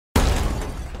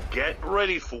Get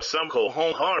ready for some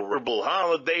horrible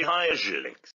holiday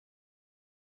hijinks.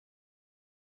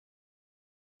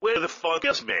 Where the fuck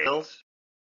is Miles?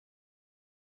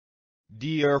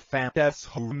 Dear Fantas,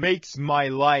 who makes my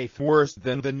life worse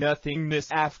than the nothingness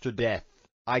after death,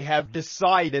 I have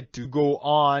decided to go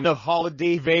on a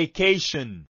holiday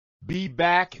vacation. Be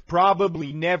back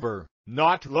probably never,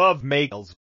 not love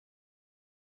Miles.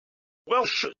 Well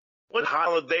shit, what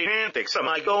holiday antics am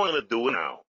I going to do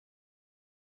now?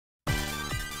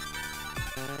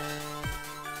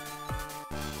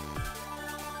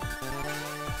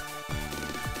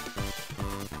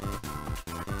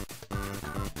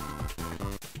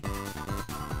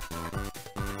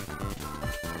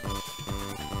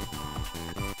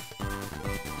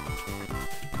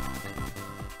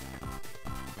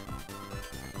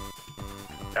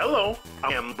 Hello,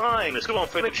 I am buying this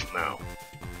orphanage now.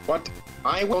 What?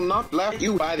 I will not let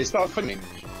you buy this orphanage.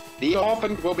 The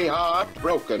orphan will be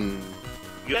heartbroken.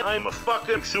 Yeah, I'm a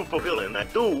fucking supervillain. I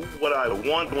do what I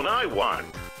want when I want.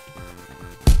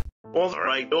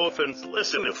 Alright, orphans,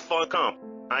 listen the fuck up.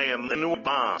 I am the new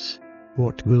boss.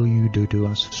 What will you do to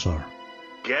us, sir?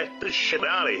 Get the shit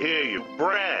out of here, you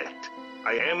brat.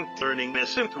 I am turning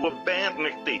this into a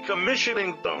bandit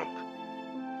decommissioning dump.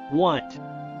 What?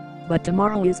 But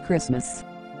tomorrow is Christmas.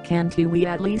 Can't we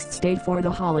at least stay for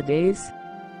the holidays?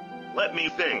 Let me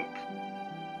think.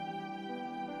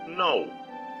 No.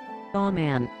 Oh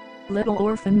man. Little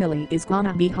orphan Millie is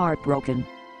gonna be heartbroken.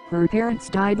 Her parents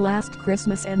died last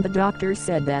Christmas and the doctor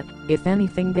said that, if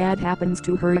anything bad happens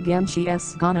to her again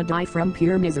she's gonna die from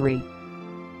pure misery.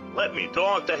 Let me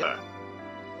talk to her.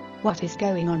 What is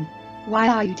going on? Why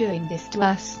are you doing this to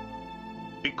us?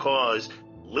 Because,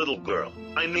 little girl,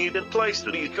 I need a place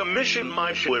to decommission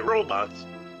my shit robots.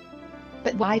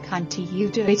 But why can't you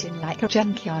do it in like a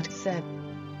junkyard, sir?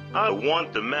 I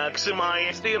want to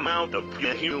maximize the amount of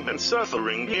human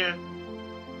suffering here.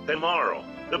 Tomorrow,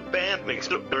 the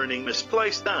bandits are burning this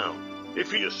place down.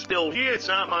 If you're still here, it's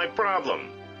not my problem.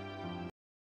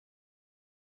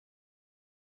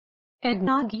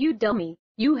 Eggnog, you dummy.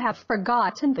 You have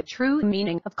forgotten the true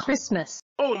meaning of Christmas.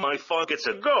 Oh my fuck, it's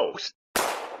a ghost.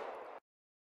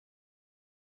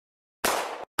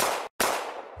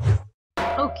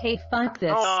 Okay, fuck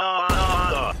this.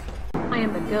 I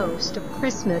am the ghost of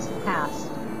Christmas past.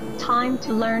 Time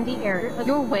to learn the error of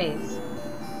your ways.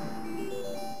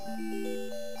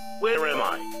 Where am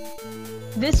I?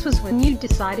 This was when you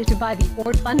decided to buy the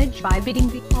orphanage by beating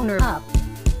the owner up.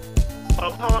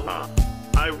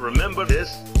 I remember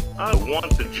this. I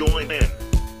want to join in.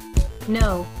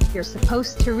 No, you're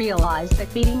supposed to realize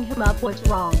that beating him up was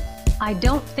wrong. I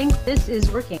don't think this is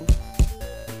working.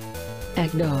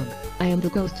 Eggnog, I am the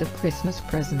ghost of Christmas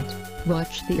present.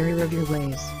 Watch the error of your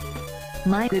ways.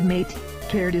 My good mate,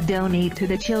 care to donate to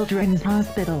the Children's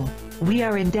Hospital? We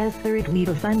are in desperate need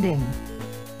of funding.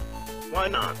 Why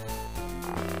not?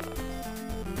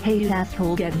 Hey you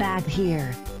asshole, get back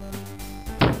here.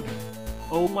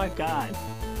 Oh my god.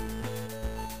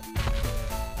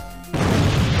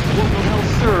 What the hell,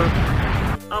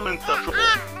 sir? I'm untouchable.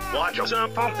 Watch us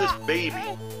pump this baby.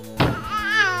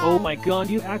 Oh my god,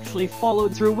 you actually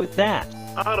followed through with that.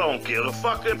 I don't give a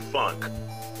fucking fuck.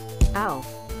 Ow.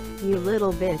 You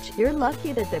little bitch. You're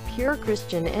lucky that the pure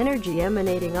Christian energy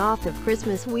emanating off of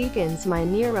Christmas weakens my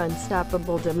near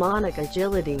unstoppable demonic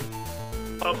agility.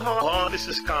 This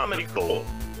is Chronicle.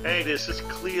 Hey, this is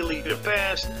clearly the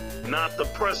past, not the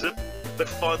present. The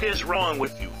fuck is wrong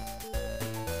with you?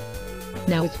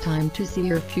 Now it's time to see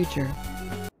your future.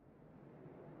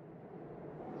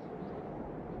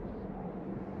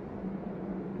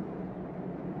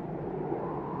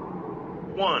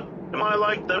 One, am I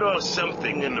like that or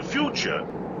something in the future?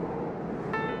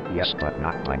 Yes, but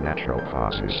not by natural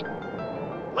causes.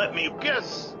 Let me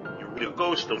guess, you're the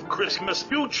ghost of Christmas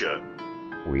future.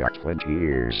 We are 20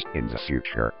 years in the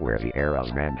future where the era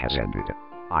of man has ended.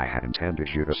 I had intended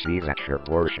you to see that your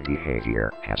boorish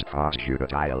behavior has caused you to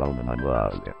die alone and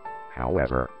unloved.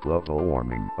 However, global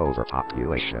warming,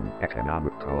 overpopulation,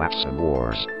 economic collapse and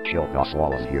wars killed off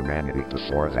all of humanity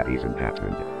before that even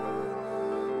happened.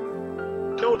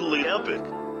 Totally epic.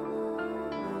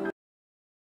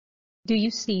 Do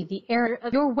you see the error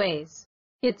of your ways?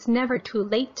 It's never too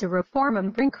late to reform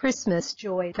and bring Christmas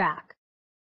joy back.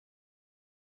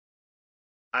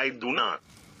 I do not.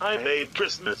 I hate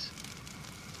Christmas.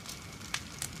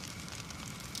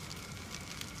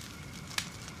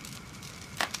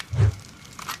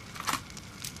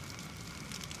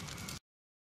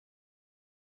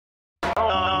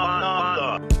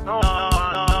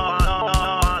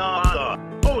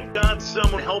 Oh God,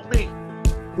 someone help me.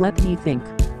 Let me think.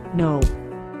 No.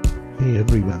 Hey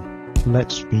everyone.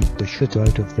 Let's beat the shit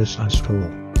out of this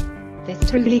asshole. This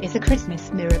truly is a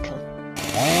Christmas miracle.